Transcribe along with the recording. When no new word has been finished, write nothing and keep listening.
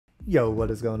Yo, what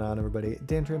is going on, everybody?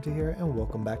 Dan Trimty here, and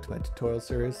welcome back to my tutorial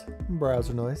series,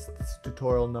 Browser Noise. This is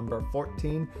tutorial number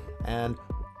 14, and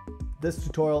this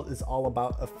tutorial is all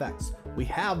about effects. We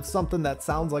have something that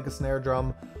sounds like a snare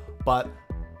drum, but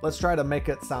let's try to make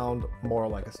it sound more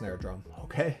like a snare drum,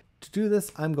 okay? To do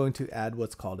this, I'm going to add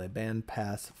what's called a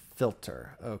bandpass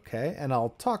filter, okay? And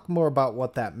I'll talk more about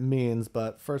what that means,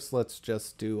 but first let's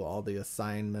just do all the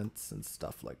assignments and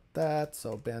stuff like that.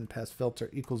 So bandpass filter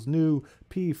equals new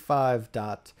p5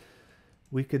 dot.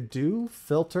 We could do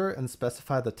filter and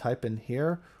specify the type in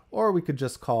here, or we could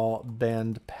just call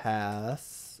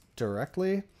bandpass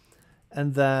directly,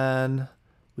 and then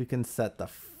we can set the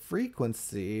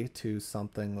frequency to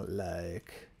something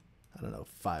like, I don't know,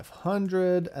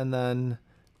 500, and then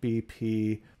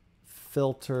bp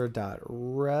filter.res.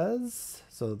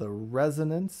 So the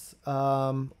resonance,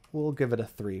 we'll give it a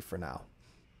 3 for now.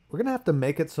 We're gonna have to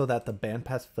make it so that the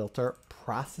bandpass filter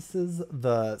processes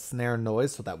the snare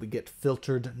noise so that we get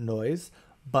filtered noise.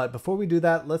 But before we do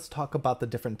that, let's talk about the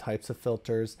different types of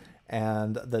filters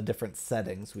and the different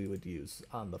settings we would use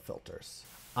on the filters.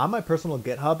 On my personal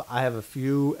GitHub, I have a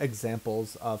few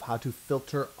examples of how to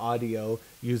filter audio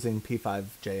using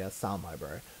P5.js sound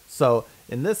library. So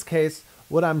in this case,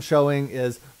 what I'm showing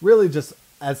is really just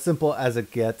as simple as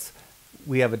it gets.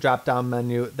 We have a drop-down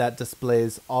menu that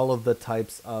displays all of the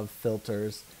types of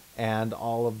filters and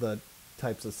all of the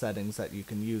types of settings that you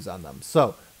can use on them.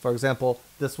 So, for example,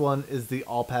 this one is the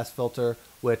all-pass filter,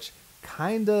 which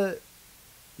kind of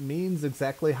means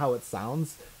exactly how it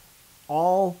sounds.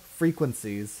 All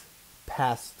frequencies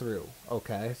pass through,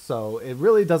 okay? So it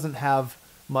really doesn't have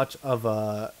much of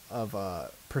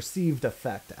a perceived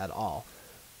effect at all.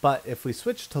 But if we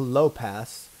switch to low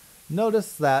pass,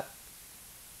 notice that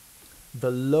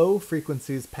the low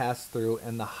frequencies pass through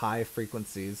and the high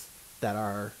frequencies that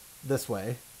are this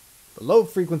way, the low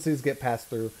frequencies get passed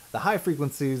through, the high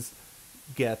frequencies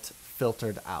get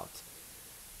filtered out.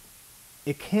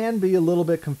 It can be a little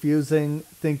bit confusing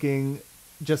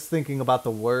just thinking about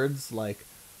the words like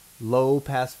low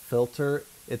pass filter.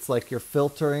 It's like you're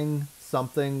filtering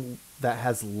something that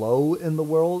has low in the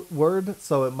word,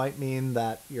 so it might mean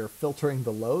that you're filtering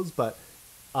the lows, but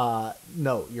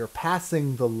no, you're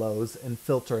passing the lows and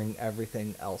filtering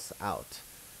everything else out.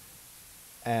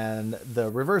 And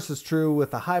the reverse is true with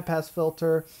the high pass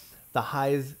filter. The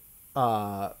high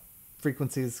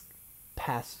frequencies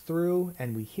pass through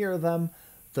and we hear them.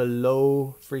 The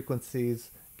low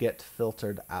frequencies get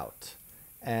filtered out.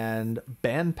 And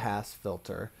bandpass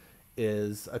filter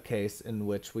is a case in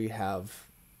which we have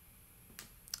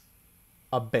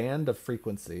a band of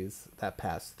frequencies that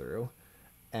pass through,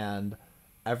 and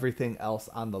everything else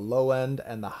on the low end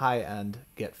and the high end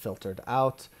get filtered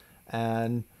out.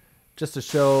 And just to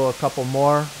show a couple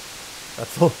more,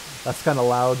 that's kind of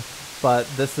loud, but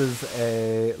this is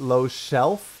a low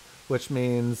shelf, which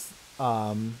means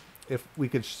if we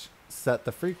could set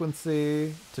the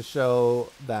frequency to show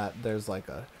that there's like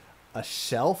a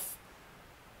shelf.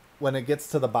 When it gets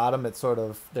to the bottom, it's sort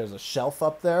of, there's a shelf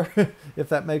up there, if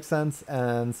that makes sense.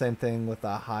 And same thing with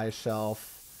the high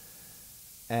shelf.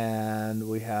 And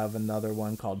we have another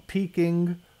one called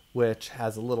peaking, which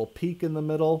has a little peak in the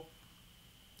middle,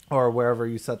 or wherever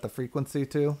you set the frequency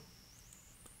to.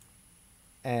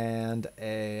 And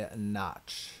a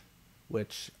notch,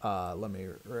 which, let me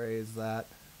raise that,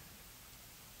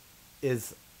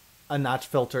 is a notch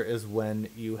filter is when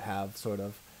you have sort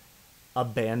of a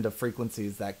band of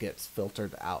frequencies that gets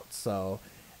filtered out. So,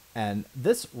 and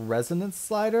this resonance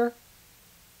slider,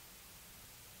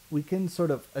 we can sort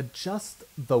of adjust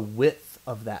the width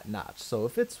of that notch. So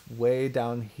if it's way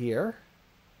down here,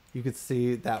 you could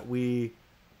see that we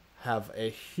have a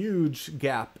huge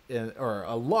gap in, or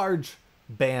a large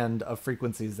band of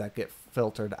frequencies that get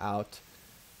filtered out.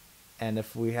 And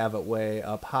if we have it way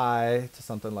up high to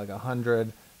something like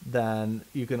 100, then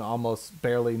you can almost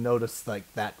barely notice like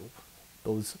that,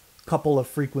 those couple of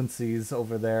frequencies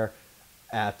over there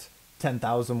at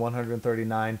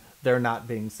 10,139, they're not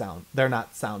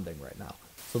sounding right now.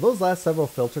 So those last several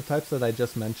filter types that I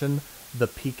just mentioned, the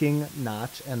peaking,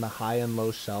 notch, and the high and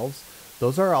low shelves,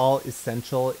 those are all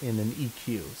essential in an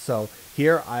EQ. So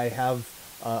here I have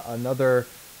another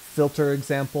filter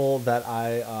example that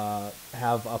I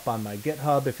have up on my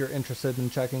GitHub if you're interested in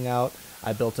checking out.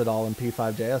 I built it all in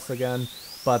P5.js again,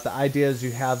 but the idea is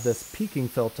you have this peaking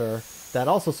filter that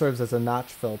also serves as a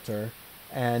notch filter,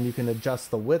 and you can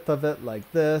adjust the width of it like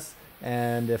this.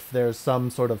 And if there's some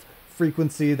sort of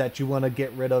frequency that you want to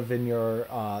get rid of in your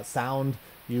sound,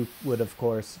 you would of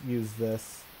course use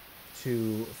this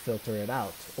to filter it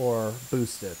out or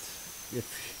boost it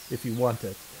if you want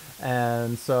it.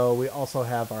 And so we also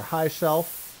have our high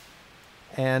shelf,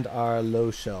 and our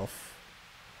low shelf.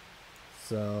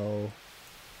 So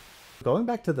going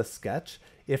back to the sketch,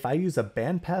 if I use a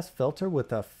bandpass filter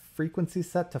with a frequency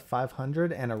set to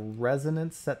 500 and a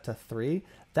resonance set to 3,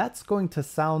 that's going to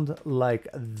sound like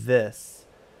this,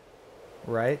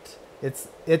 right?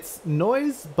 It's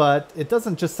noise, but it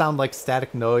doesn't just sound like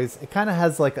static noise. It kind of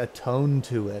has like a tone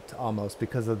to it almost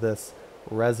because of this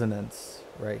resonance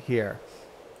right here.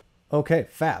 Okay,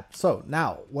 fab. So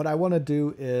now what I want to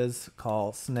do is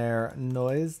call snare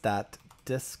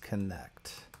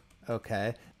noise.disconnect.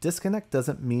 Okay, disconnect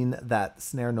doesn't mean that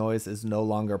snare noise is no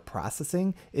longer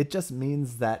processing. It just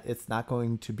means that it's not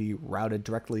going to be routed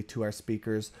directly to our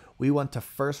speakers. We want to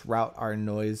first route our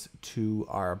noise to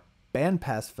our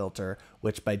bandpass filter,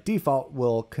 which by default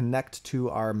will connect to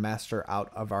our master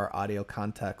out of our audio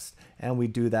context. And we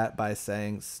do that by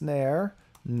saying snare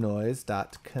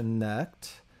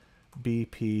noise.connect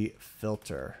BP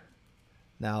filter.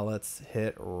 Now let's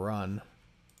hit run.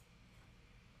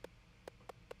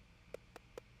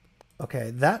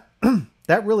 Okay, that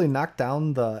that really knocked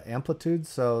down the amplitude.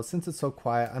 So since it's so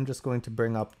quiet, I'm just going to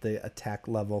bring up the attack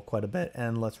level quite a bit,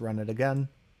 and let's run it again.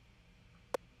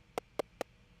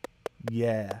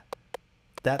 Yeah,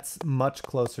 that's much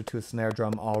closer to a snare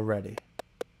drum already.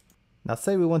 Now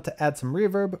say we want to add some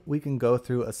reverb, we can go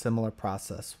through a similar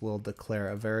process. We'll declare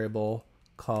a variable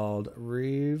called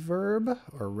reverb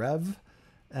or rev,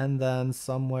 and then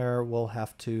somewhere we'll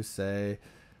have to say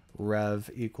rev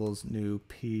equals new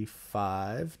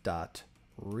p5 dot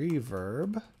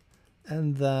reverb,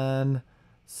 and then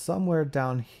somewhere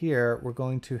down here we're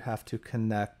going to have to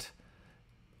connect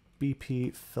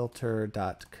bp filter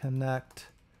dot connect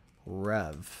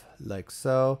rev, like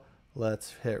so.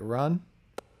 Let's hit run.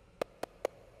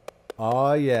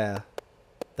 Oh yeah,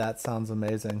 that sounds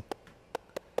amazing.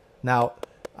 Now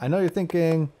I know you're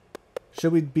thinking,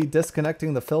 should we be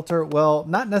disconnecting the filter? Well,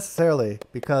 not necessarily,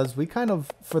 because we kind of,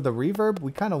 for the reverb,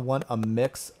 we kind of want a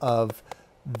mix of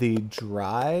the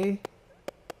dry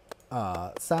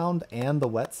sound and the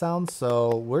wet sound.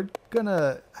 So we're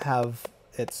gonna have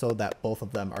it so that both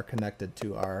of them are connected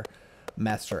to our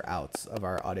master outs of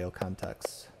our audio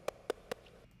context.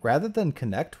 Rather than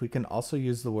connect, we can also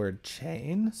use the word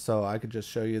chain. So I could just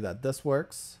show you that this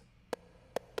works.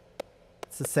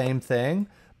 It's the same thing.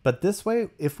 But this way,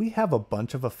 if we have a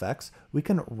bunch of effects, we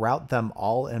can route them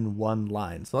all in one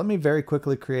line. So let me very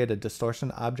quickly create a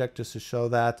distortion object just to show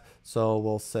that. So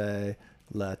we'll say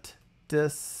let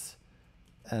dis,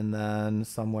 and then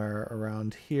somewhere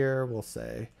around here, we'll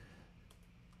say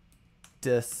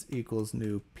dis equals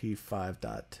new p5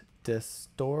 dot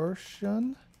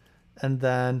distortion. And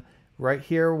then right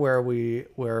here where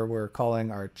we're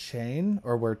calling our chain,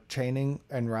 or we're chaining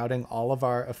and routing all of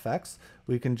our effects,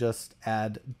 we can just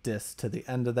add dis to the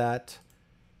end of that.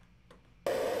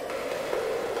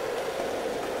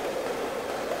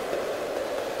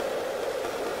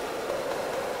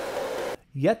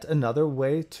 Yet another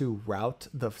way to route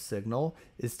the signal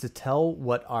is to tell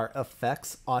what our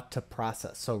effects ought to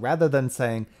process. So rather than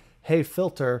saying, hey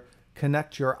filter,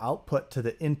 connect your output to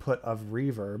the input of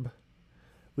reverb,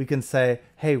 we can say,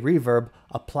 hey reverb,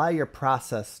 apply your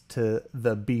process to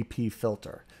the BP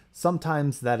filter.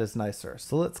 Sometimes that is nicer.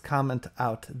 So let's comment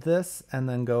out this and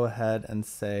then go ahead and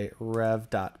say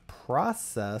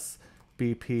rev.process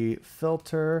BP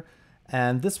filter.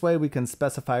 And this way we can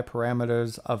specify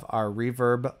parameters of our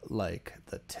reverb, like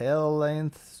the tail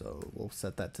length. So we'll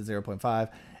set that to 0.5,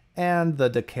 and the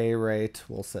decay rate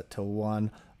we'll set to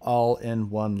 1, all in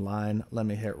one line. Let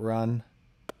me hit run.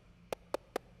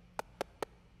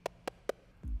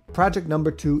 Project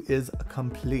number 2 is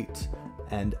complete.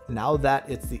 And now that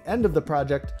it's the end of the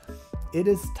project, it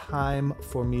is time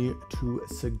for me to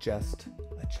suggest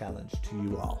a challenge to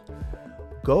you all.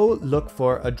 Go look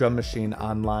for a drum machine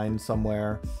online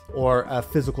somewhere, or a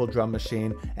physical drum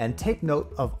machine, and take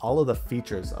note of all of the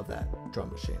features of that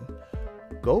drum machine.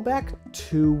 Go back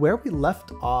to where we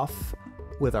left off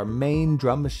with our main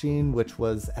drum machine, which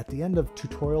was at the end of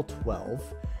tutorial 12,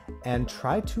 and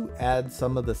try to add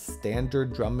some of the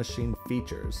standard drum machine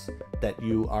features that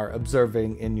you are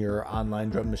observing in your online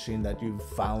drum machine that you've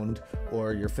found,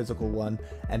 or your physical one,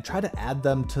 and try to add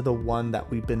them to the one that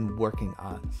we've been working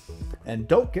on. And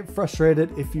don't get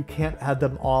frustrated if you can't add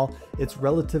them all. It's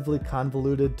relatively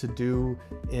convoluted to do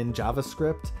in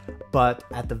JavaScript, but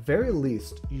at the very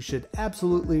least, you should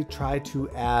absolutely try to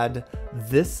add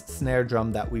this snare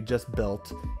drum that we just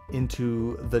built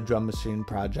into the drum machine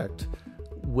project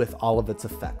with all of its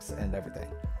effects and everything.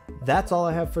 That's all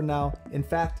I have for now. In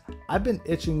fact, I've been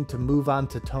itching to move on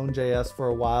to tone.js for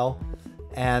a while,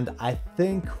 and I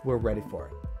think we're ready for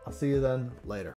it. I'll see you then later.